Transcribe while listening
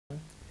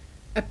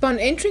Upon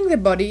entering the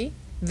body,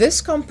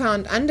 this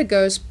compound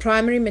undergoes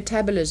primary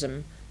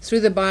metabolism through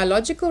the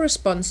biological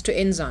response to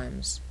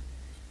enzymes.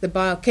 The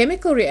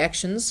biochemical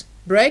reactions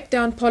break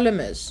down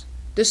polymers,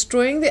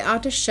 destroying the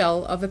outer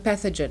shell of a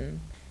pathogen.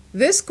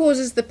 This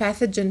causes the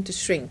pathogen to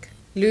shrink,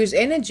 lose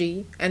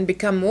energy, and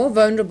become more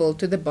vulnerable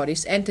to the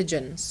body's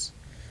antigens.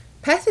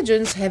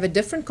 Pathogens have a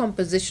different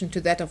composition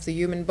to that of the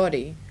human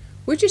body,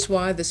 which is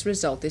why this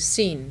result is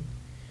seen.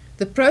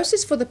 The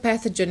process for the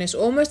pathogen is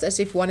almost as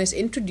if one is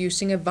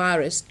introducing a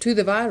virus to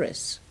the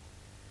virus.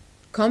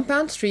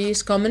 Compound 3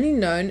 is commonly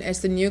known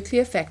as the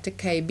nuclear factor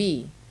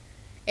Kb.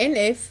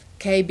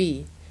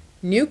 NF-Kb,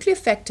 nuclear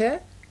factor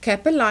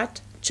kappa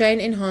light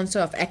chain enhancer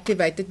of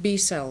activated B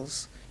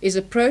cells, is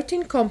a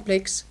protein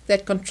complex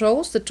that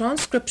controls the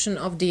transcription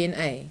of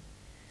DNA.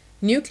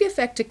 Nuclear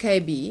factor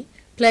Kb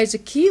plays a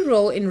key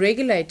role in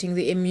regulating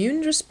the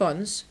immune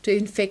response to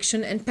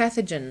infection and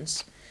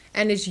pathogens,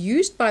 and is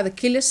used by the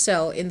killer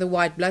cell in the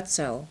white blood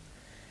cell.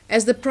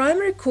 As the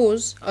primary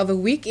cause of a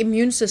weak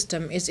immune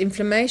system is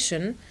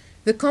inflammation,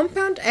 the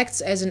compound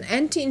acts as an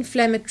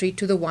anti-inflammatory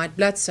to the white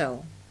blood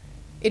cell.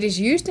 It is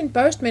used in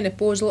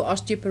postmenopausal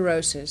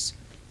osteoporosis,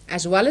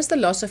 as well as the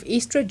loss of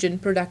estrogen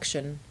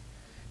production.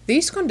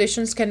 These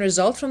conditions can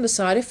result from the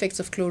side effects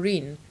of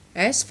chlorine,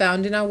 as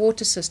found in our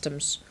water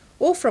systems,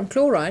 or from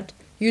chloride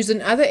used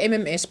in other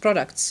MMS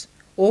products,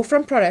 or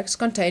from products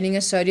containing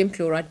a sodium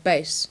chloride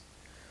base.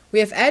 We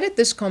have added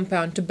this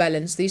compound to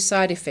balance these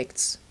side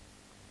effects.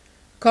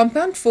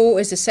 Compound 4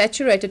 is a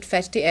saturated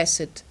fatty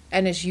acid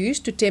and is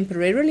used to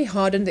temporarily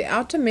harden the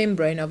outer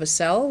membrane of a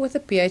cell with a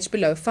pH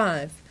below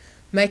 5,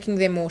 making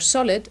them more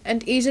solid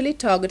and easily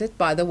targeted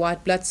by the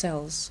white blood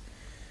cells.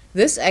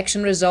 This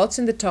action results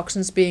in the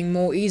toxins being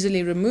more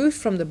easily removed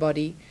from the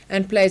body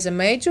and plays a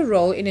major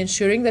role in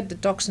ensuring that the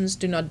toxins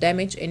do not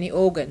damage any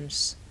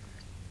organs.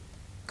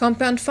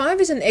 Compound 5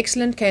 is an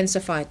excellent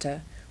cancer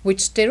fighter, which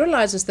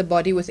sterilizes the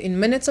body within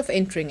minutes of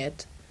entering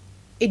it.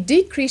 It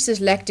decreases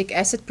lactic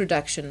acid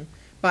production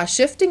by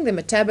shifting the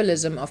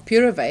metabolism of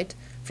pyruvate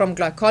from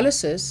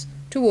glycolysis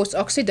towards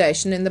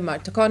oxidation in the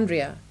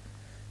mitochondria.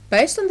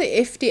 Based on the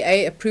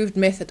FDA-approved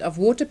method of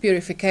water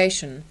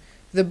purification,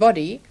 the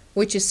body,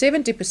 which is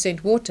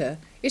 70% water,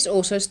 is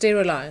also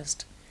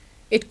sterilized.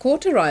 It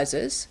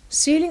cauterizes,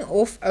 sealing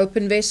off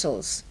open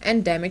vessels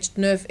and damaged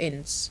nerve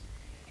ends.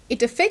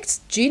 It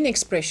affects gene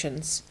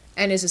expressions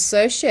and is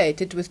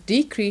associated with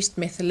decreased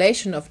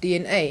methylation of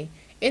DNA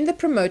in the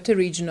promoter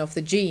region of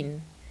the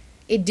gene.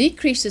 It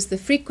decreases the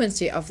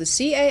frequency of the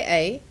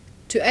CAA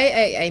to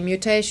AAA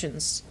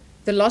mutations,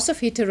 the loss of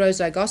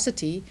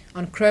heterozygosity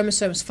on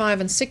chromosomes 5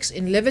 and 6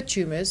 in liver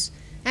tumors,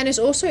 and is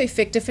also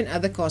effective in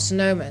other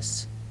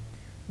carcinomas.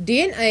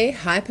 DNA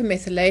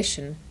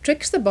hypermethylation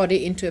tricks the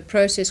body into a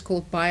process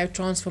called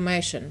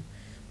biotransformation,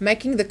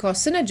 making the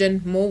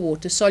carcinogen more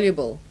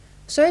water-soluble,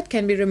 so it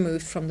can be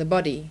removed from the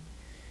body.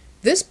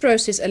 This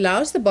process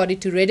allows the body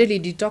to readily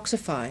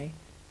detoxify,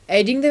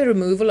 aiding the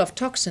removal of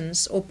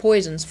toxins or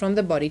poisons from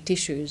the body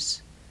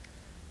tissues.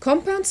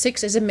 Compound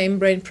 6 is a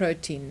membrane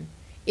protein.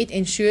 It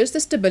ensures the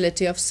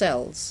stability of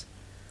cells.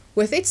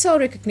 With its cell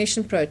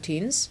recognition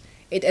proteins,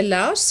 it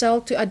allows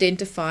cells to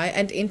identify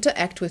and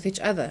interact with each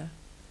other.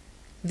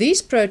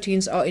 These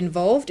proteins are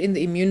involved in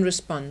the immune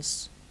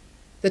response.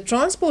 The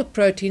transport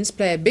proteins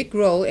play a big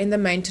role in the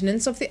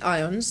maintenance of the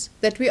ions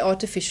that we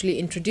artificially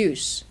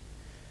introduce.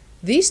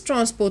 These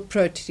transport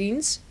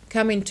proteins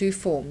come in two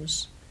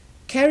forms: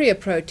 carrier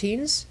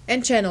proteins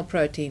and channel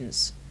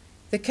proteins.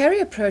 The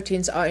carrier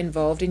proteins are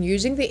involved in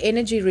using the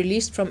energy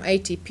released from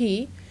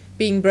ATP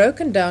being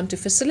broken down to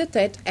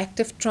facilitate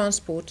active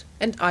transport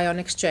and ion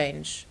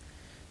exchange.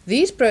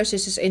 These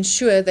processes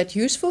ensure that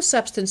useful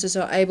substances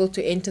are able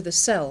to enter the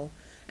cell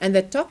and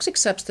that toxic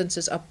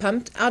substances are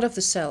pumped out of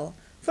the cell,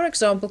 for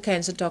example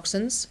cancer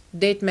toxins,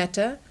 dead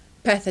matter,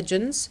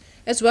 pathogens,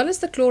 as well as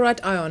the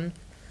chloride ion.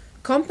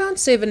 Compound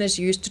 7 is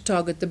used to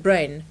target the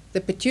brain, the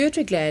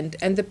pituitary gland,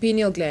 and the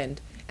pineal gland,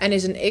 and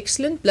is an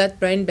excellent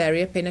blood-brain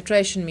barrier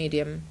penetration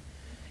medium.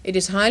 It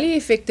is highly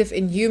effective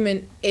in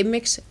human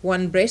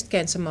MX1 breast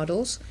cancer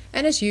models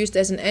and is used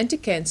as an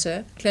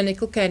anti-cancer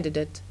clinical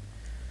candidate.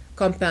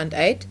 Compound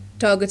 8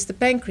 targets the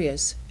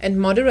pancreas and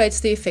moderates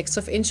the effects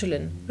of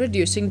insulin,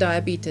 reducing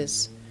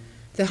diabetes.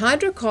 The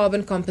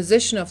hydrocarbon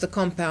composition of the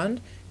compound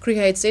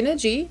creates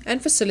energy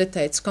and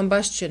facilitates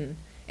combustion,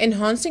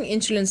 enhancing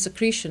insulin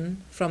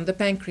secretion from the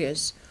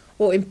pancreas,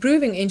 or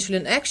improving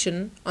insulin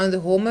action on the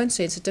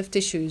hormone-sensitive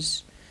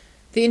tissues.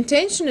 The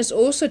intention is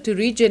also to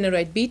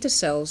regenerate beta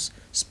cells,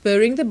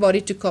 spurring the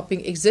body to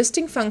copying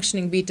existing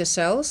functioning beta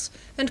cells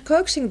and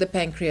coaxing the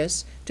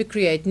pancreas to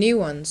create new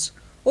ones,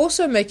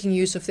 also making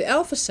use of the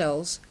alpha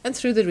cells and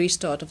through the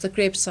restart of the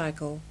Krebs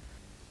cycle.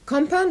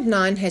 Compound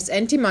 9 has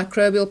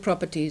antimicrobial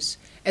properties,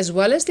 as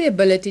well as the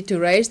ability to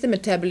raise the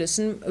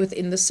metabolism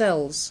within the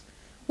cells,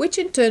 which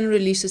in turn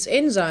releases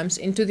enzymes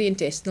into the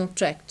intestinal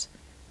tract.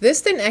 This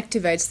then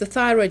activates the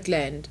thyroid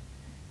gland.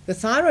 The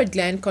thyroid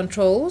gland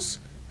controls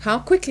how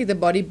quickly the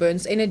body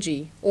burns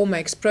energy or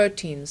makes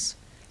proteins,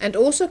 and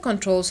also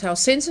controls how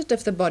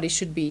sensitive the body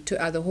should be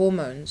to other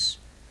hormones.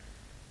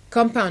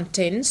 Compound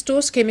 10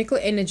 stores chemical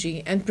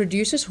energy and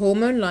produces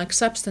hormone-like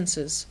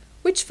substances,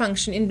 which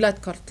function in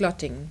blood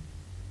clotting.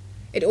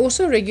 It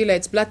also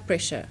regulates blood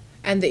pressure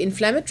and the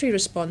inflammatory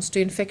response to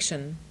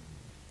infection.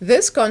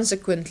 This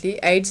consequently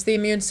aids the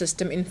immune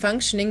system in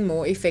functioning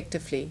more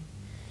effectively.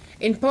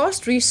 In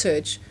past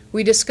research,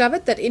 we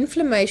discovered that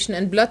inflammation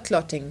and blood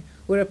clotting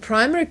were a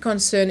primary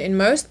concern in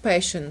most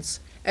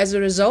patients as a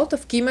result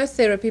of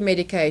chemotherapy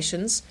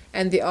medications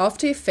and the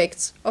after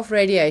effects of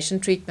radiation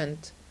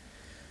treatment.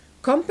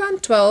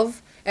 Compound 12,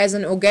 as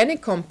an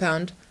organic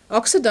compound,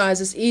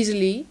 oxidizes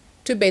easily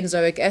to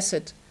benzoic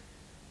acid,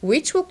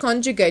 which will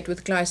conjugate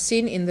with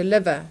glycine in the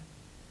liver.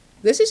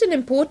 This is an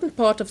important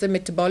part of the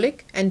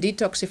metabolic and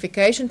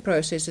detoxification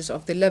processes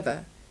of the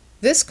liver.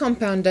 This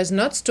compound does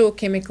not store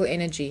chemical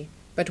energy,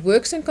 but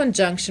works in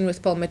conjunction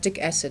with palmitic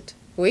acid,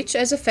 which,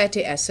 as a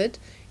fatty acid,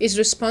 is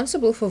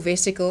responsible for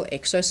vesicle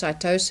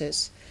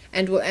exocytosis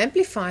and will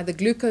amplify the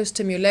glucose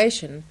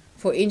stimulation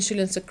for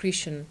insulin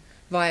secretion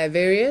via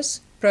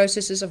various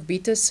processes of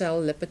beta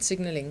cell lipid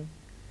signaling.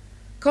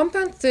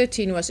 Compound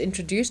 13 was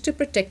introduced to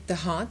protect the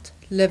heart,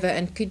 liver,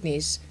 and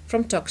kidneys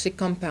from toxic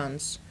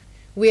compounds.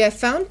 We have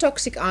found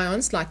toxic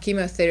ions like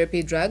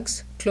chemotherapy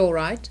drugs,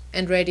 chloride,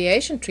 and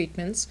radiation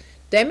treatments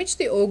damage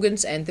the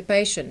organs and the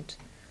patient.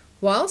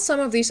 While some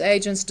of these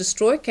agents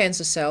destroy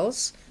cancer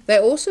cells, they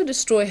also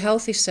destroy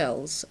healthy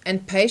cells,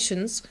 and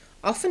patients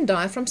often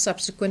die from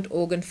subsequent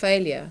organ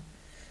failure.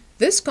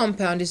 This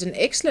compound is an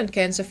excellent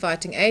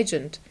cancer-fighting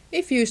agent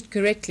if used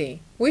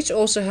correctly, which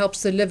also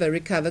helps the liver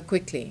recover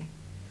quickly.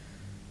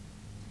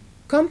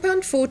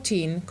 Compound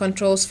 14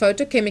 controls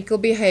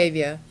photochemical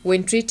behavior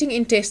when treating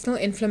intestinal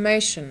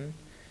inflammation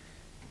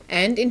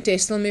and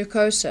intestinal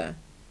mucosa,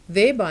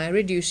 thereby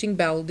reducing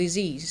bowel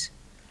disease.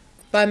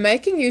 By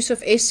making use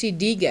of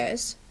SCD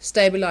gas,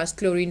 stabilized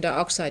chlorine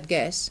dioxide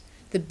gas,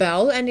 the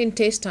bowel and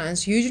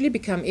intestines usually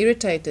become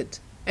irritated,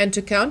 and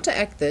to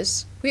counteract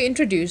this, we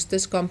introduced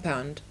this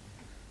compound.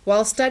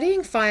 While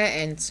studying fire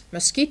ants,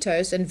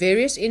 mosquitoes, and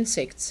various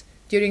insects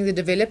during the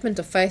development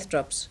of faith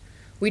drops,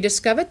 we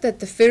discovered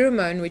that the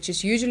pheromone, which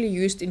is usually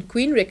used in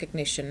queen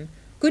recognition,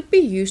 could be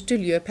used to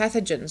lure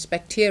pathogens,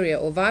 bacteria,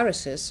 or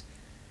viruses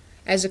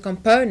as a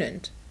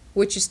component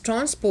which is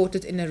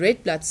transported in a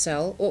red blood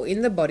cell or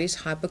in the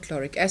body's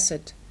hypochlorous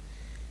acid.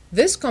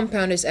 This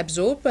compound is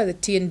absorbed by the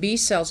T and B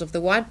cells of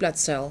the white blood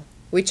cell,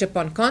 which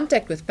upon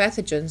contact with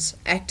pathogens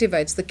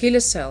activates the killer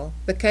cell,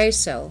 the K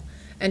cell,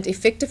 and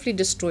effectively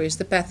destroys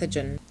the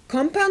pathogen.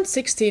 Compound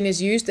 16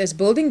 is used as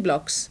building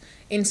blocks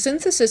in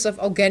synthesis of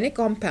organic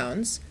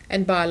compounds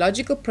and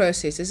biological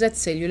processes at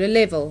cellular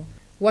level.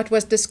 What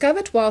was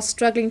discovered while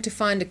struggling to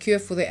find a cure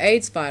for the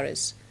AIDS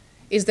virus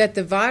is that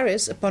the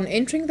virus, upon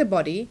entering the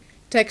body,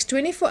 takes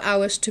 24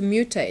 hours to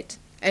mutate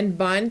and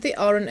bind the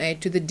RNA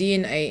to the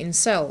DNA in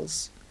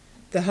cells.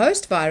 The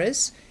host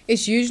virus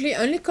is usually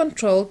only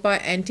controlled by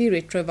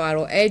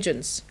antiretroviral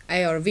agents,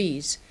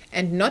 ARVs,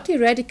 and not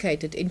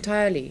eradicated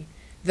entirely,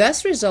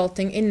 thus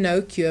resulting in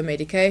no cure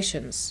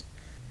medications.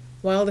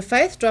 While the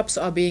faith drops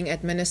are being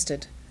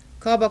administered,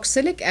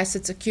 carboxylic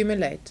acids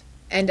accumulate,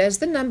 and as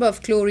the number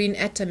of chlorine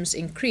atoms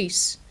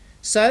increase,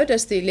 so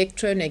does the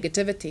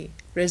electronegativity,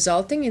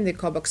 resulting in the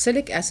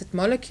carboxylic acid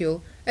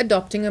molecule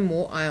adopting a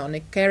more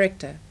ionic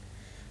character.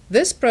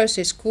 This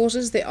process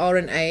causes the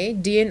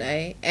RNA,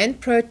 DNA, and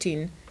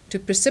protein to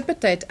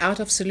precipitate out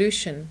of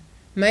solution,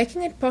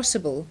 making it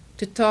possible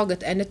to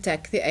target and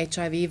attack the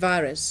HIV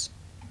virus.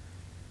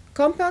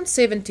 Compound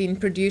 17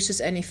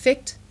 produces an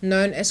effect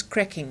known as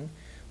cracking,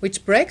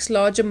 which breaks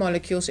larger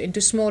molecules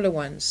into smaller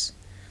ones.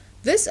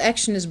 This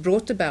action is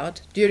brought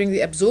about during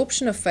the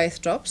absorption of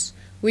faith drops,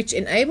 which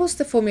enables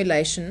the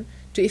formulation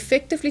to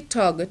effectively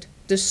target,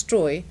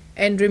 destroy,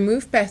 and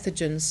remove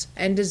pathogens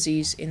and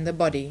disease in the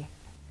body.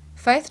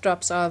 Faith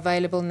drops are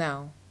available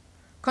now.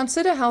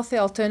 Consider healthy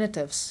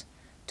alternatives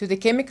to the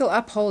chemical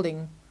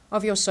upholding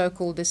of your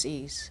so-called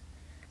disease.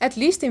 At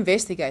least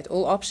investigate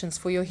all options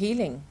for your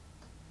healing.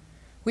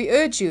 We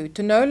urge you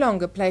to no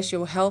longer place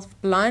your health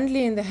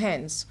blindly in the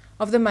hands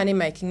of the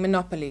money-making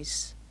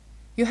monopolies.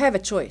 You have a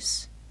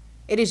choice.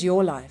 It is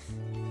your life.